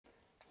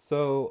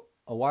So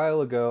a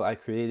while ago, I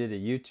created a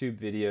YouTube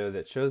video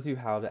that shows you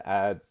how to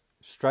add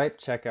Stripe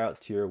Checkout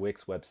to your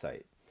Wix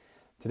website.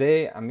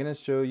 Today, I'm going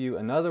to show you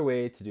another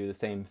way to do the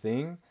same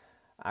thing.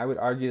 I would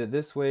argue that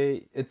this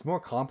way, it's more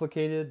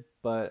complicated,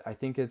 but I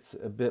think it's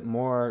a bit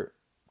more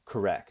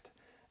correct.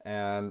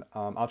 And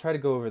I'll try to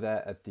go over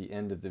that at the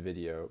end of the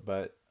video,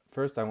 but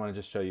first I want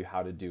to just show you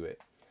how to do it.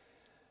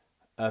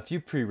 A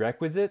few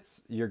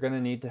prerequisites: you're going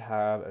to need to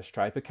have a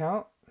Stripe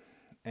account,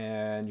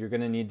 and you're going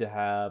to need to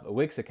have a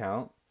Wix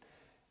account.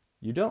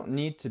 You don't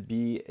need to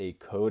be a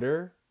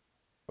coder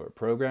or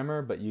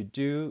programmer, but you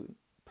do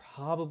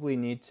probably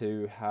need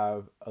to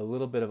have a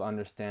little bit of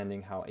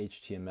understanding how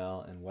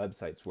HTML and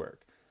websites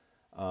work.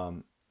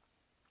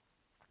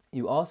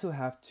 You also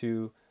have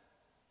to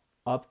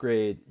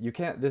upgrade. You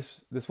can't,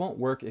 this won't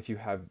work if you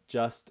have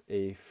just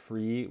a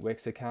free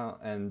Wix account,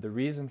 and the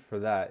reason for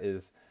that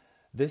is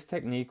this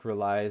technique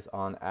relies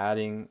on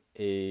adding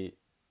a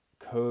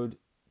code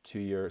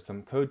to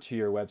some code to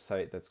your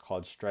website that's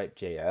called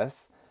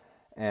Stripe.js.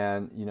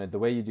 And the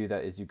way you do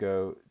that is you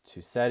go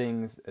to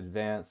Settings,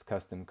 Advanced,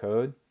 Custom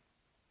Code,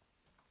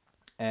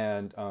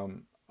 and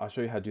I'll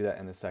show you how to do that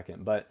in a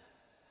second. But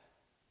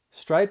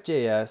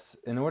Stripe.js,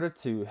 in order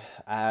to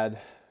add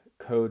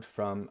code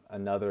from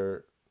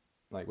another,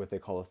 like what they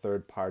call a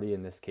third party,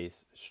 in this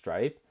case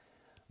Stripe,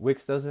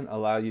 Wix doesn't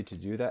allow you to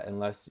do that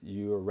unless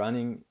you're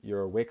running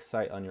your Wix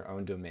site on your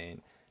own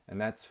domain, and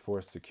that's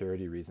for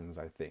security reasons,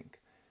 I think.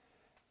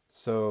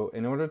 So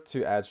in order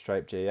to add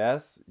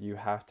Stripe.js, you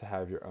have to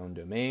have your own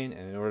domain,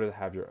 and in order to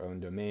have your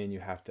own domain, you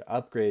have to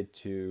upgrade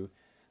to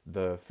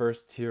the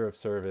first tier of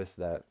service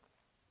that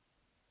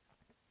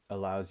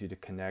allows you to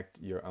connect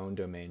your own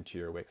domain to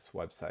your Wix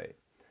website.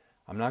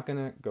 I'm not going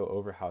to go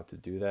over how to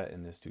do that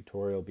in this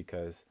tutorial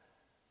because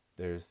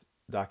there's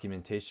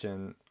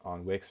documentation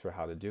on Wix for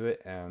how to do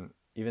it, and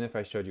even if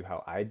I showed you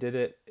how I did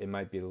it, it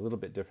might be a little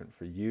bit different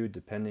for you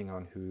depending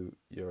on who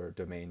your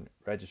domain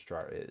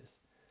registrar is.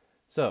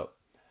 So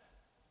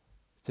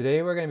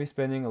today we're going to be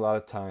spending a lot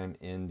of time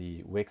in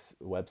the Wix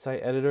website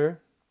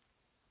editor.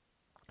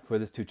 For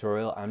this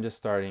tutorial, I'm just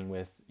starting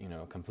with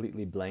a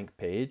completely blank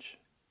page.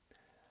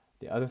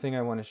 The other thing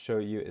I want to show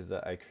you is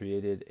that I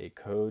created a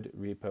code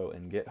repo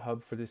in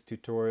GitHub for this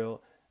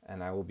tutorial,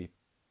 and I will be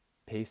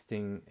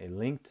pasting a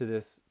link to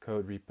this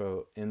code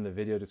repo in the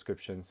video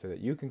description so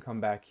that you can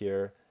come back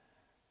here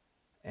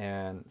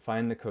and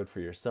find the code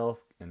for yourself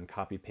and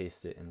copy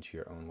paste it into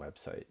your own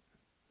website.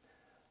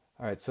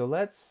 All right, so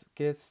let's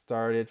get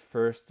started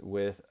first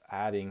with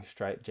adding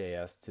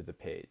Stripe.js to the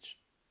page.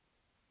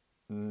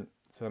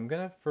 So I'm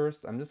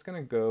just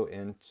gonna go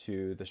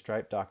into the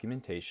Stripe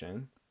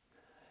documentation,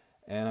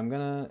 and I'm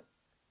gonna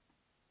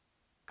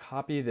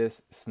copy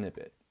this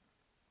snippet.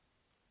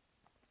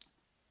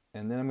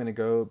 And then I'm gonna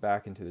go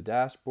back into the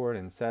dashboard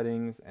and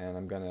settings, and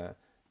I'm gonna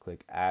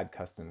click add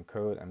custom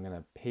code. I'm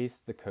gonna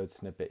paste the code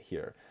snippet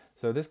here.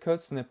 So this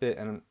code snippet,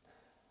 and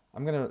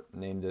I'm gonna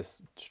name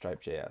this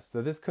Stripe.js.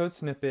 So this code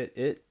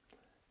snippet,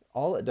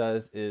 all it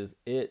does is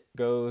it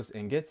goes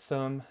and gets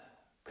some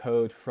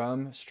code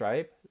from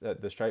Stripe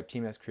that the Stripe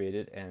team has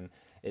created, and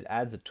it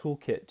adds a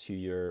toolkit to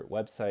your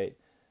website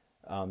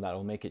that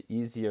will make it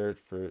easier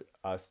for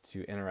us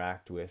to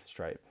interact with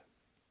Stripe.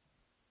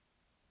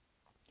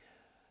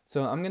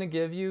 So I'm gonna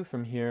give you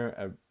from here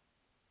an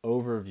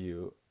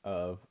overview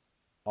of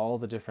all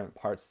the different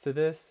parts to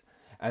this,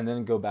 and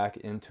then go back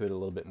into it a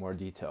little bit more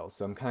detail.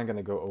 So I'm kind of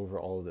going to go over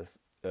all of this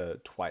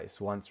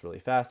twice, once really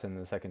fast and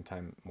the second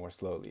time more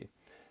slowly.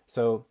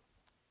 So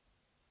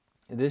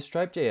this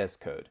Stripe.js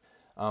code,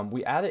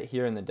 we add it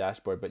here in the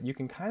dashboard, but you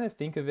can kind of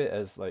think of it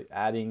as like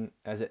adding,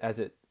 you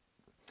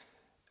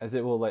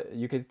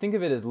could think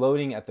of it as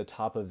loading at the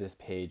top of this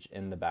page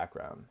in the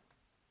background.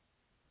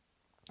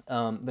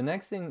 The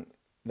next thing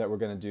that we're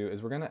going to do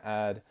is we're going to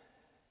add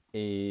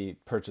a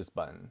purchase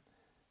button.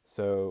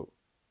 So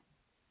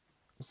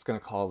I'm just going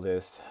to call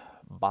this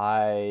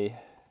Buy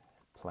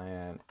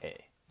Plan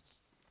A.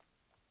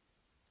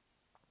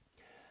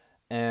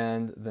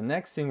 And the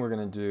next thing we're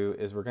going to do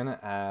is we're going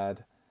to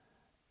add,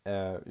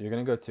 you're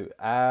going to go to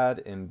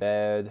Add,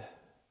 Embed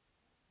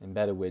a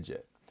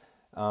Widget.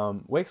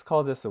 Wix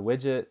calls this a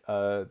widget.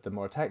 The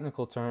more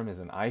technical term is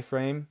an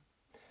iframe.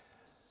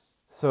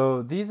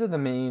 So these are the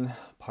main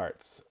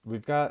parts.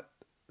 We've got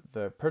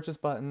the purchase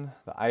button,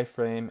 the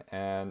iframe,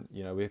 and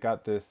we've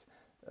got this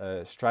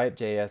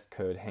Stripe.js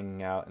code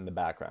hanging out in the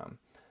background.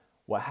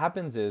 What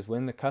happens is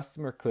when the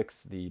customer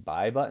clicks the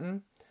buy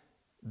button,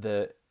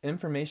 the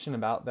information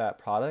about that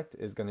product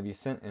is going to be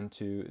sent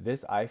into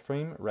this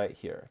iframe right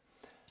here.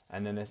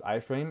 And then this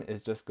iframe is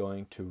just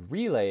going to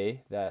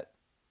relay that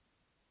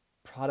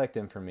product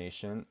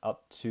information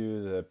up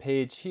to the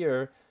page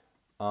here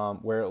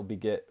where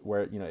it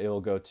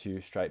will go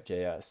to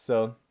Stripe.js.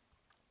 So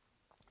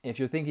if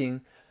you're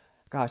thinking,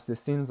 gosh,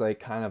 this seems like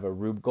kind of a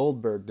Rube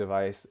Goldberg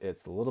device,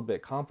 it's a little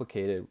bit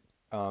complicated,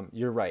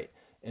 you're right.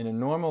 In a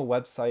normal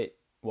website,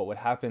 what would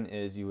happen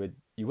is you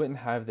wouldn't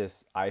have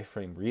this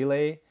iframe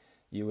relay.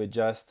 You would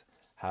just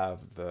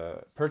have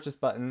the purchase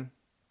button,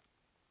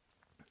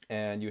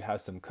 and you have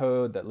some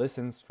code that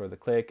listens for the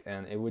click,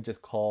 and it would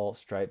just call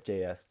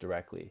Stripe.js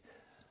directly.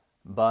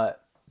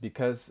 But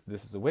because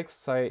this is a Wix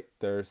site,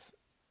 there's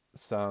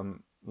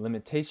some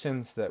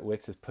limitations that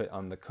Wix has put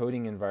on the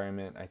coding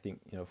environment, I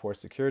think, for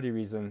security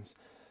reasons.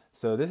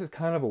 So this is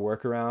kind of a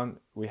workaround.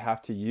 We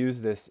have to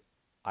use this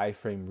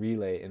iframe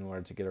relay in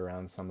order to get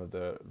around some of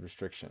the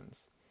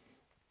restrictions.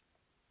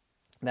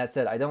 That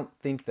said, I don't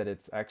think that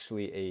it's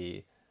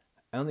actually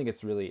I don't think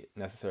it's really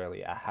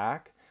necessarily a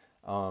hack.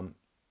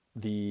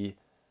 The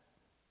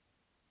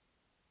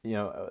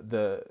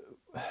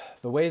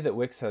way that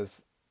Wix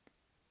has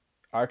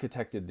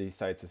architected these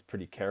sites is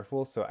pretty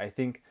careful. So I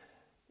think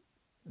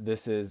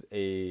this is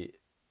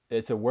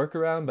it's a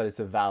workaround, but it's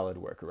a valid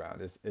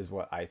workaround is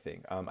what I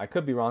think. I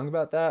could be wrong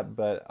about that,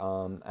 but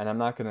and I'm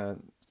not gonna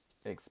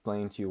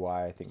explain to you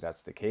why I think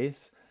that's the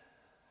case,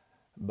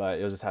 but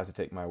you'll just have to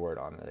take my word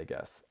on it, I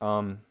guess.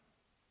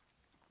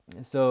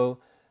 So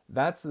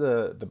that's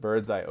the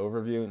bird's eye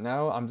overview.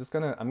 Now I'm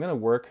gonna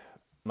work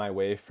my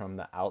way from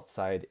the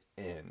outside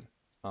in.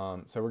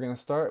 So we're gonna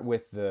start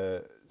with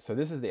so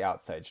this is the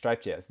outside,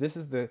 Stripe.js.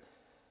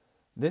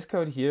 This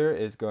code here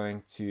is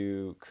going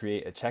to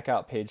create a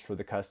checkout page for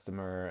the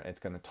customer. It's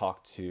going to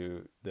talk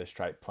to the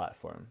Stripe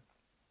platform.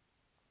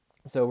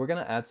 So we're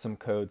going to add some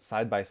code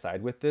side by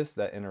side with this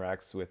that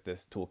interacts with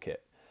this toolkit.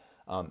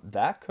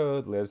 That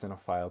code lives in a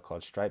file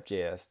called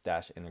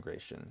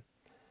stripe.js-integration.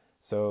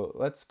 So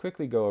let's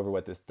quickly go over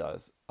what this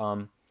does.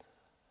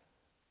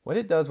 What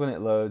it does when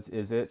it loads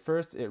is it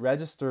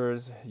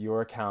registers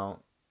your account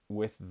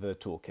with the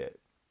toolkit.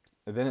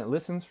 Then it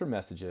listens for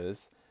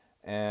messages,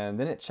 and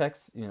then it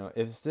checks,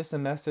 is this a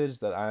message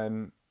that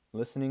I'm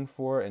listening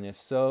for? And if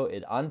so,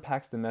 it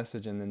unpacks the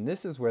message, and then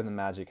this is where the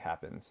magic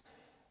happens.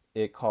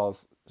 It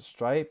calls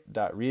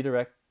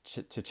stripe.redirect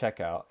to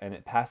checkout, and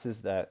it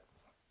passes that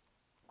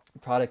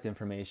product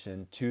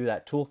information to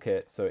that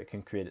toolkit so it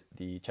can create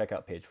the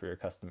checkout page for your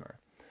customer.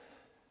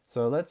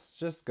 So let's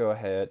just go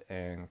ahead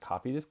and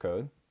copy this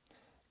code,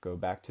 go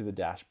back to the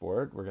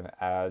dashboard. We're going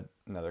to add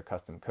another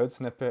custom code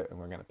snippet, and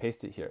we're going to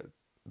paste it here.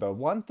 The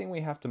one thing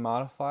we have to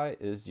modify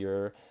is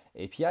your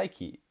API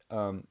key.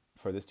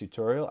 For this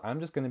tutorial, I'm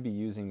just going to be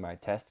using my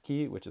test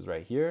key, which is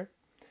right here,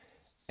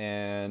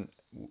 and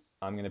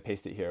I'm going to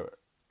paste it here.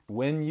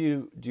 When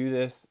you do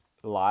this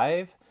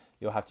live,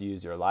 you'll have to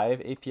use your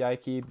live API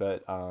key,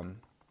 but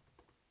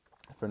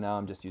for now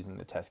I'm just using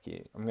the test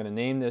key. I'm going to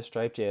name this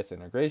Stripe.js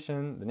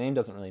integration. The name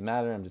doesn't really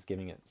matter. I'm just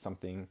giving it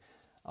something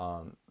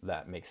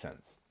that makes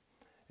sense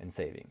and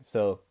saving.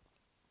 So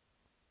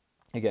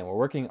again, we're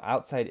working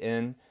outside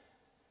in.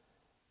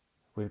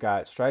 We've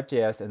got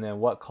Stripe.js, and then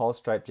what calls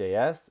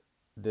Stripe.js?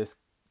 This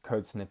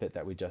code snippet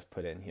that we just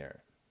put in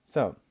here.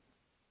 So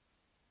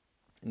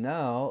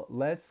now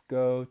let's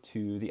go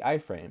to the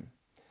iframe.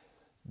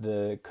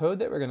 The code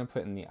that we're going to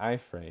put in the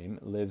iframe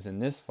lives in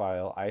this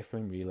file,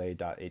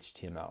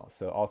 iframerelay.html.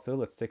 So also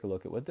let's take a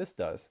look at what this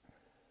does.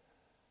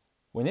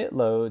 When it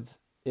loads,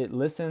 it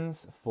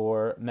listens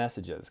for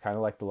messages, kind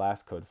of like the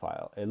last code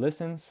file. It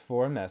listens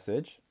for a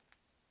message,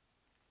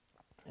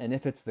 and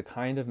if it's the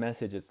kind of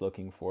message it's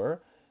looking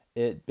for,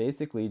 it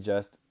basically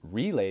just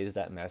relays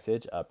that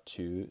message up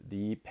to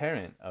the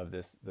parent of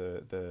this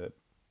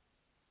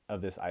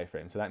of this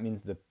iframe. So that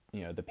means the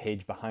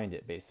page behind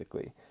it,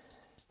 basically.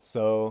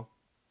 So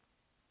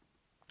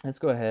let's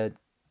go ahead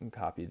and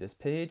copy this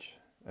page,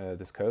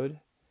 this code,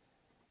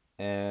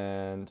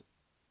 and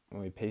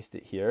when we paste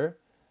it here,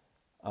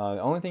 the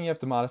only thing you have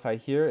to modify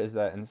here is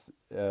that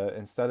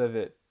instead of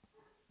it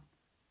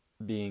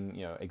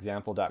being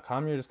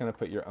example.com, you're just going to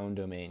put your own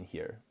domain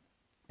here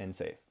and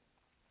save.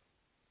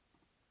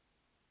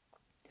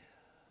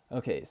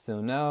 Okay,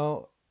 so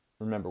now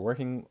remember,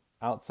 working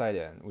outside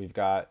in, we've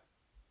got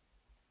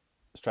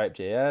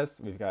Stripe.js,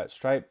 we've got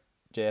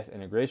Stripe.js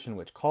integration,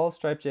 which calls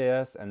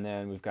Stripe.js, and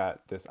then we've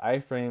got this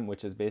iframe,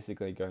 which is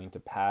basically going to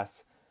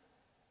pass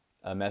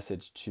a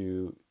message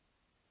to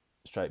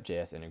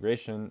Stripe.js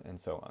integration, and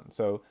so on.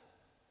 So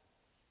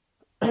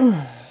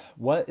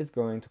what is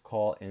going to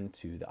call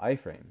into the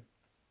iframe?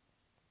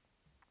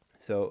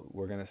 So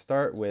we're going to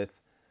start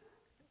with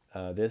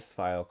this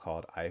file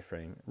called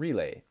Iframe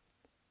Relay.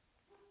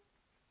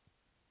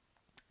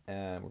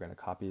 And we're going to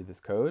copy this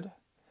code.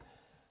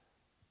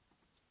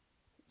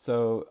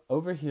 So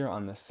over here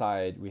on the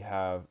side, we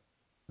have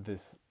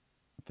this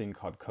thing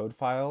called code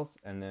files,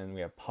 and then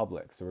we have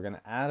public. So we're going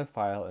to add a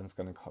file, and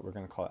we're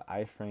going to call it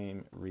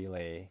iframe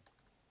relay.js.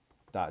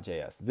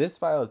 This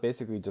file is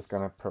basically just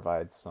going to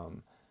provide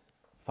some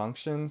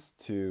functions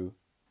to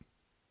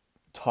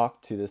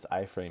talk to this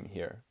iframe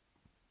here.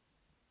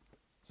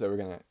 So we're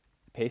going to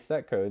paste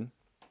that code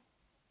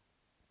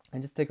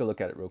and just take a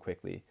look at it real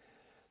quickly.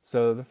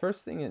 So the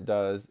first thing it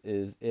does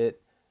is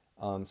it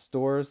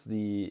stores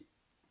the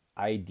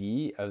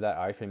ID of that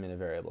iframe in a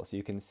variable. So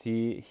you can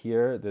see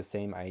here the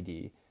same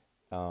ID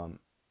for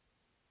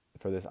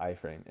this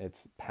iframe.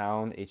 It's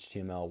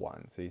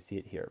 #HTML1. So you see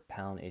it here,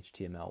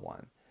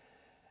 #HTML1.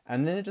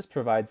 And then it just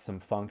provides some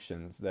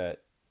functions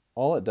that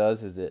all it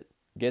does is it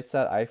gets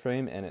that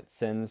iframe and it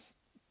sends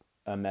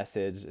a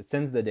message. It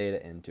sends the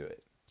data into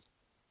it.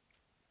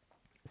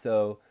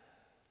 So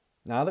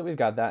now that we've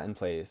got that in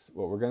place,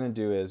 what we're going to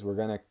do is we're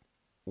going to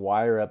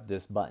wire up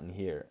this button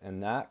here,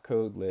 and that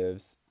code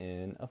lives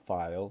in a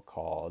file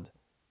called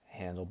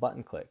handle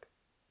button click.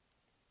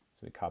 So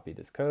we copy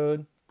this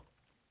code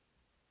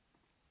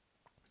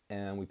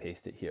and we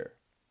paste it here.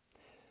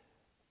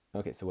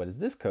 Okay, so what does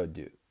this code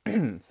do?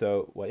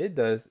 So what it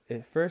does,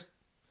 it first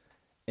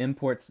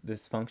imports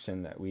this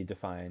function that we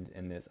defined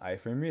in this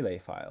iframe relay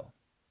file,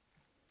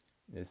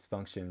 this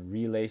function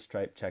relay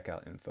stripe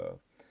checkout info.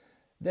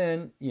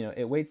 Then,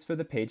 it waits for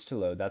the page to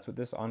load. That's what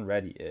this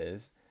onReady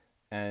is.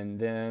 And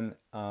then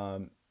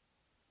I'm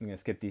going to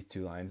skip these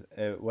 2 lines.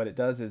 What it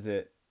does is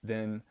it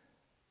then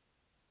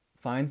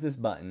finds this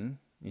button.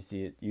 You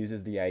see it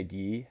uses the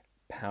ID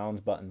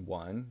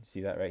 #button1. You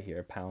see that right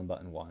here,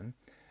 #button1.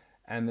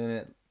 And then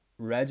it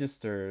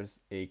registers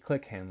a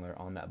click handler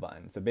on that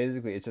button. So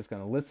basically it's just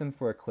going to listen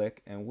for a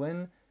click, and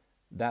when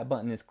that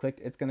button is clicked,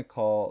 it's going to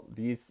call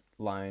these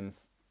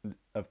lines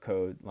of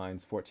code,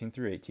 lines 14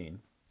 through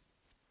 18.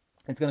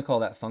 It's going to call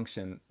that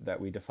function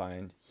that we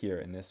defined here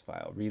in this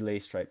file, relay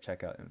stripe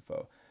checkout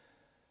info.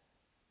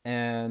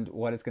 And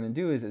what it's going to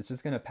do is it's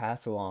just going to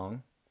pass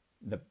along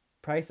the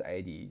price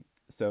ID.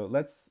 So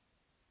let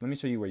me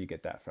show you where you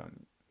get that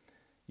from.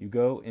 You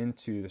go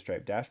into the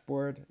Stripe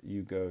dashboard,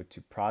 you go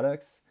to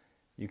products.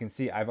 You can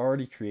see I've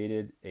already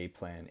created a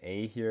plan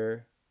A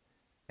here,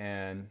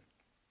 and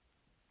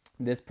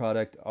this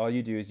product, all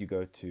you do is you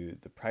go to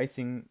the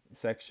pricing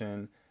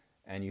section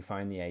and you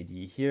find the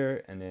ID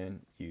here, and then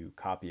you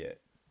copy it.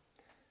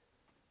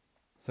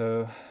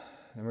 So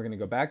then we're going to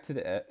go back to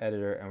the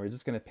editor and we're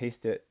just going to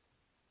paste it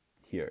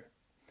here.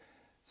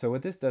 So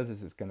what this does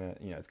is it's going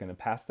to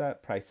pass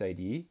that price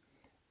ID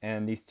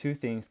and these 2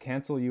 things,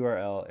 cancel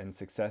URL and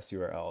success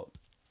URL.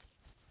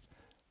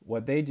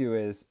 What they do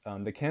is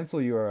the cancel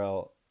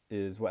URL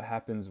is what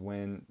happens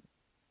when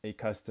a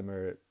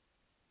customer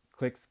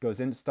goes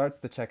in, starts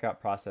the checkout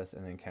process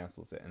and then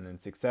cancels it. And then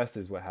success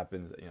is what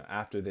happens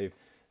after they've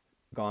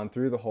gone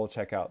through the whole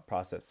checkout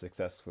process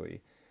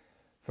successfully.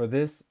 For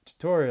this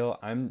tutorial,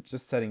 I'm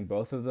just setting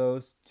both of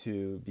those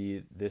to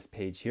be this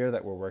page here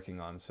that we're working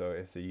on. So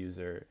if the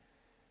user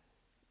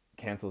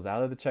cancels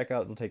out of the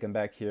checkout, it'll take them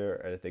back here,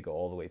 or if they go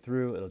all the way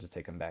through, it'll just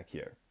take them back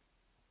here.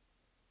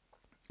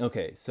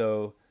 Okay,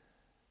 so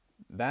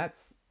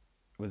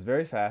was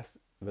very fast,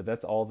 but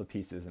that's all the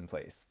pieces in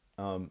place.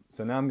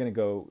 So now I'm going to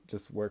go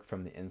just work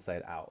from the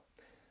inside out.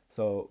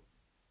 So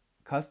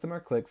customer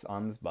clicks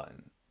on this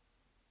button.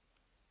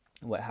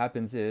 What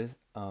happens is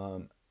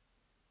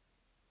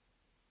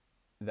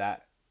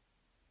that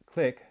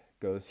click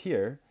goes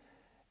here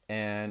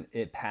and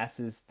it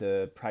passes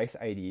the price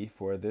ID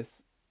for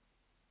this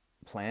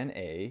plan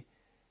A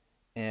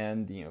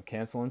and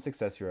cancel and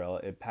success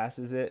URL. It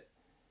passes it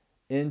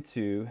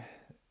into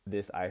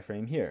this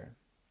iframe here.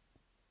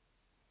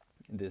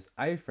 This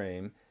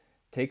iframe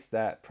takes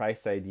that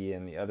price ID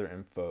and the other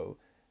info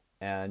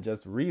and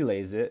just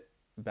relays it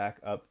back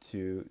up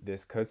to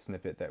this code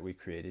snippet that we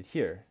created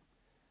here,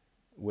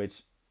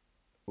 which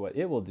what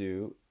it will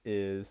do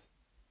is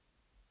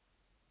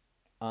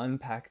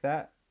unpack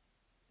that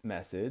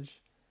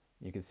message.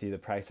 You can see the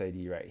price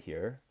ID right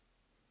here.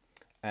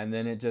 And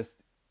then it just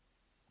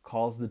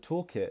calls the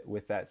toolkit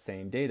with that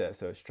same data.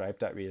 So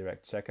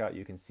stripe.redirect checkout,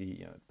 you can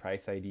see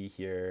price ID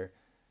here,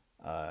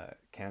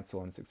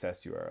 cancel and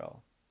success URL,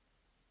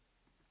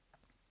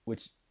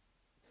 which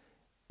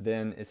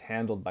then is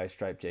handled by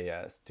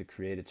Stripe.js to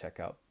create a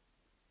checkout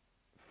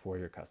for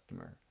your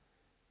customer.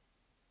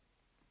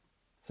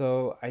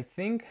 So I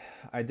think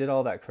I did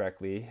all that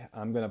correctly.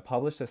 I'm going to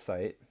publish the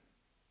site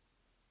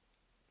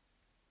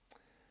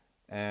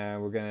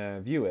and we're going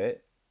to view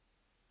it.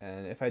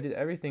 And if I did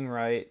everything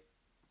right,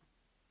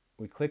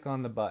 we click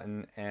on the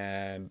button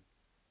and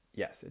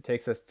yes, it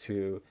takes us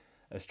to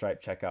a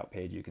Stripe checkout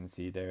page. You can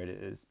see there it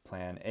is,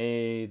 plan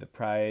A, the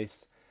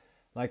price.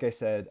 Like I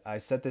said, I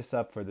set this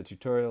up for the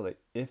tutorial. Like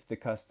if the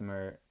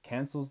customer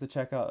cancels the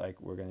checkout, like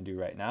we're going to do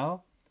right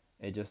now,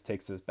 it just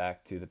takes us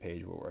back to the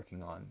page we're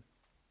working on.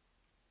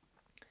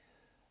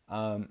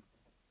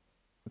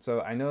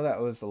 So I know that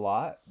was a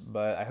lot,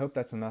 but I hope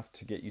that's enough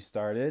to get you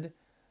started.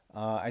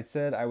 I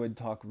said I would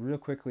talk real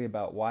quickly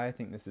about why I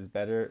think this is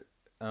better.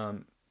 A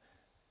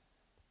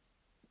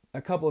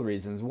couple of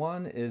reasons.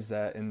 One is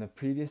that in the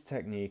previous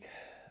technique,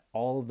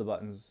 all of the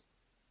buttons,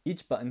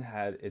 each button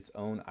had its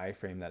own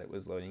iframe that it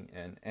was loading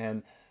in.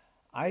 And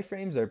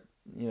iframes are,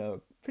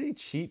 pretty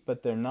cheap,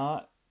 but they're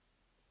not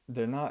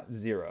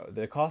zero.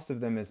 The cost of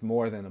them is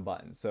more than a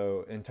button.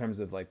 So in terms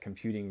of like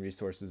computing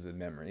resources and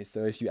memory.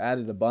 So if you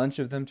added a bunch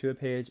of them to a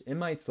page, it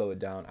might slow it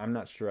down. I'm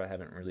not sure, I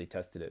haven't really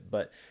tested it,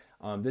 but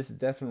this is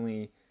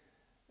definitely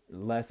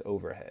less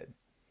overhead.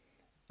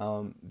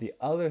 The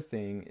other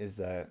thing is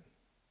that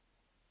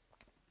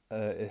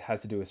it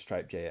has to do with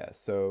Stripe.js.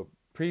 So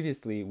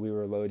previously we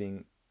were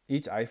loading,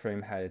 each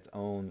iframe had its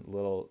own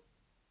little,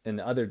 in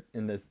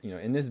this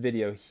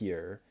video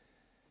here,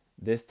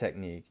 this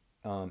technique,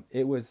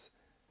 it was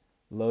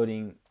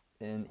loading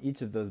in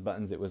each of those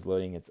buttons, it was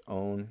loading its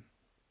own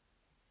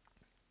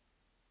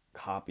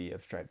copy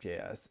of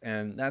Stripe.js.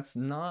 And that's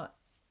not,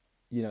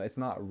 it's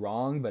not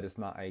wrong, but it's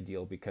not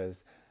ideal,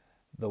 because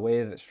the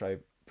way that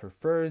Stripe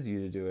prefers you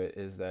to do it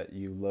is that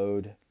you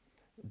load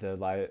that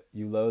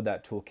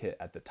toolkit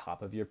at the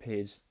top of your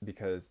page,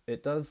 because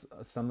it does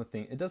some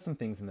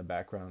things in the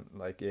background,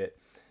 like it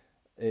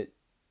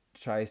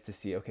tries to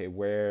see, okay,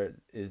 where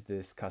is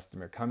this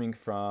customer coming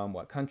from,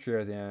 what country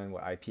are they in,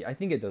 what IP. I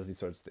think it does these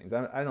sorts of things.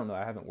 I don't know,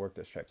 I haven't worked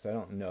at Stripe, so I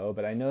don't know,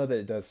 but I know that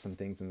it does some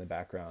things in the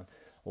background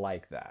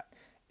like that.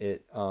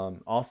 It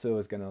also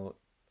is going to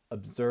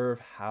observe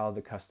how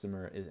the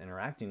customer is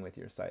interacting with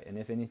your site, and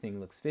if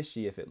anything looks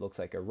fishy, if it looks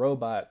like a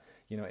robot,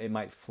 it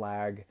might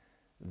flag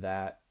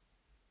that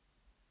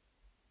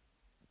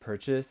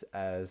purchase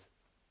as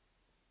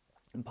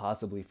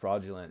possibly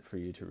fraudulent for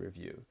you to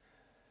review.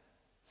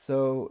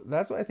 So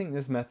that's why I think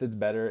this method's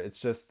better.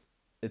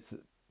 It's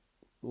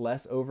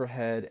less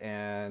overhead,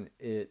 and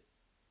it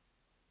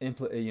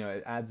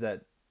adds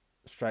that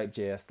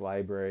Stripe.js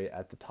library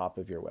at the top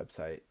of your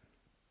website.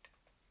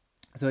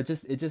 So it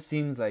just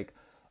seems like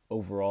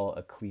overall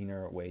a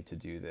cleaner way to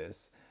do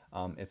this.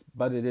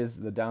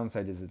 The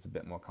downside is it's a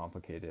bit more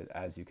complicated.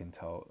 As you can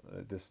tell,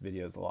 this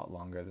video is a lot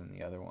longer than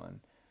the other one.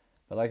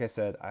 But like I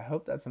said, I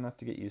hope that's enough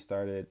to get you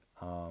started.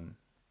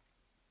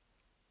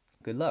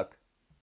 Good luck.